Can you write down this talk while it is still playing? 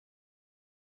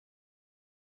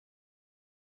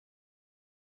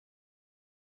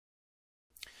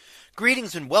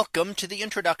Greetings and welcome to the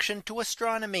introduction to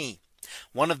astronomy.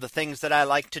 One of the things that I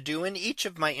like to do in each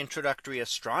of my introductory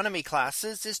astronomy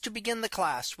classes is to begin the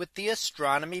class with the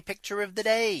astronomy picture of the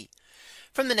day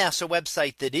from the NASA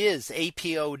website, that is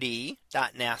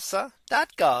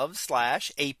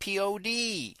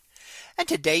apod.nasa.gov/apod. And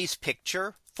today's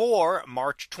picture for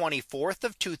March 24th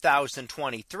of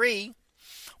 2023.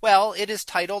 Well, it is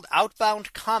titled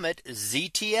Outbound Comet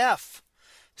ZTF.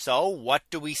 So what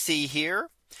do we see here?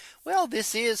 Well,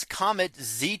 this is Comet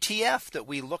ZTF that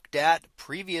we looked at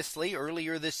previously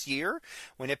earlier this year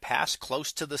when it passed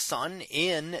close to the sun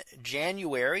in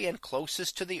January and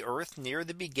closest to the Earth near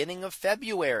the beginning of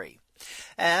February.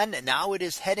 And now it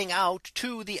is heading out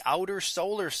to the outer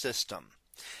solar system.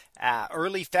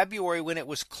 Early February, when it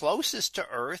was closest to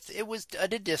Earth, it was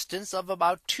at a distance of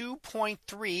about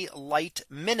 2.3 light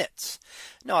minutes.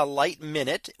 Now, a light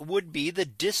minute would be the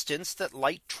distance that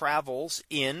light travels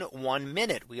in 1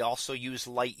 minute. We also use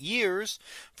light years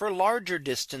for larger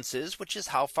distances, which is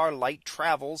how far light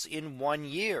travels in 1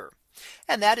 year.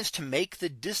 And that is to make the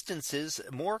distances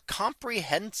more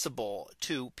comprehensible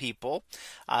to people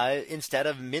instead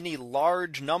of many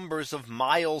large numbers of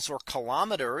miles or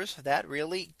kilometers that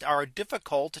really are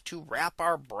difficult to wrap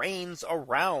our brains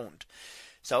around.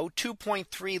 So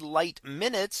 2.3 light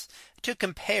minutes, to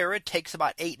compare, it takes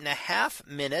about 8.5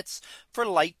 minutes for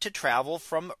light to travel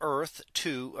from Earth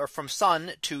to, or from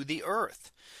sun to the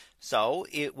Earth. So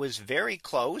it was very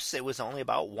close. It was only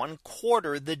about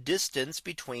 1/4 the distance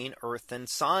between Earth and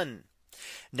sun.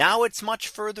 Now it's much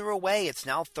further away. It's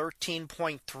now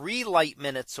 13.3 light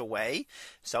minutes away.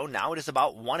 So now it is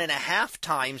about 1.5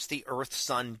 times the Earth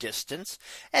sun distance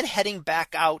and heading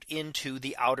back out into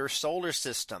the outer solar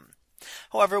system.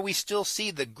 However, we still see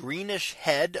the greenish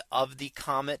head of the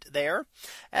comet there,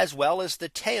 as well as the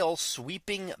tail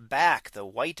sweeping back, the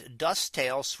white dust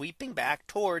tail sweeping back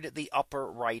toward the upper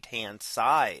right hand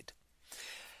side.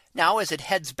 Now, as it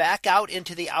heads back out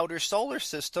into the outer solar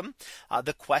system,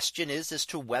 the question is as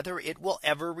to whether it will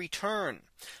ever return.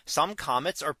 Some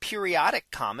comets are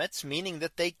periodic comets, meaning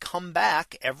that they come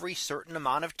back every certain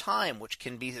amount of time, which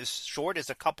can be as short as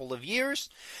a couple of years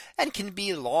and can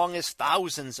be long as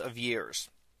thousands of years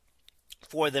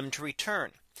for them to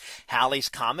return. Halley's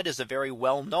Comet is a very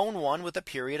well-known one with a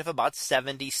period of about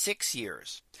 76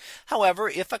 years. However,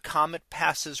 if a comet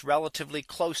passes relatively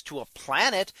close to a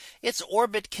planet, its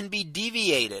orbit can be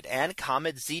deviated, and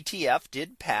Comet ZTF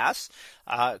did pass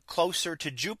closer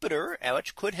to Jupiter,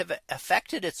 which could have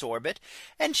affected its orbit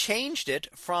and changed it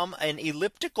from an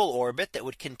elliptical orbit that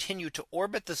would continue to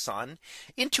orbit the sun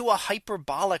into a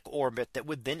hyperbolic orbit that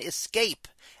would then escape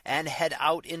and head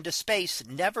out into space,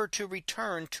 never to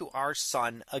return to our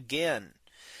sun again.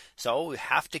 So we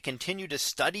have to continue to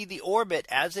study the orbit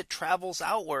as it travels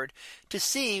outward to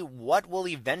see what will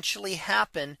eventually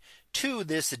happen to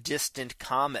this distant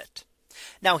comet.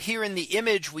 Now, here in the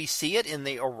image, we see it in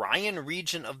the Orion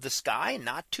region of the sky,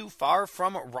 not too far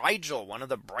from Rigel, one of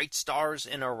the bright stars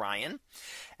in Orion.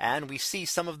 And we see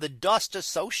some of the dust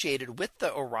associated with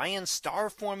the Orion star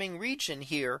forming region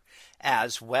here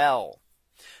as well.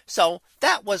 So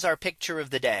that was our picture of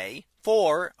the day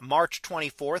for March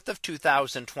 24th of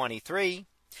 2023.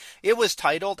 It was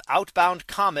titled Outbound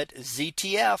Comet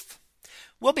ZTF.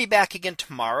 We'll be back again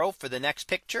tomorrow for the next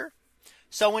picture.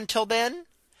 So until then,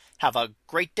 have a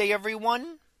great day,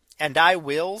 everyone, and I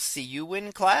will see you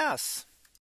in class.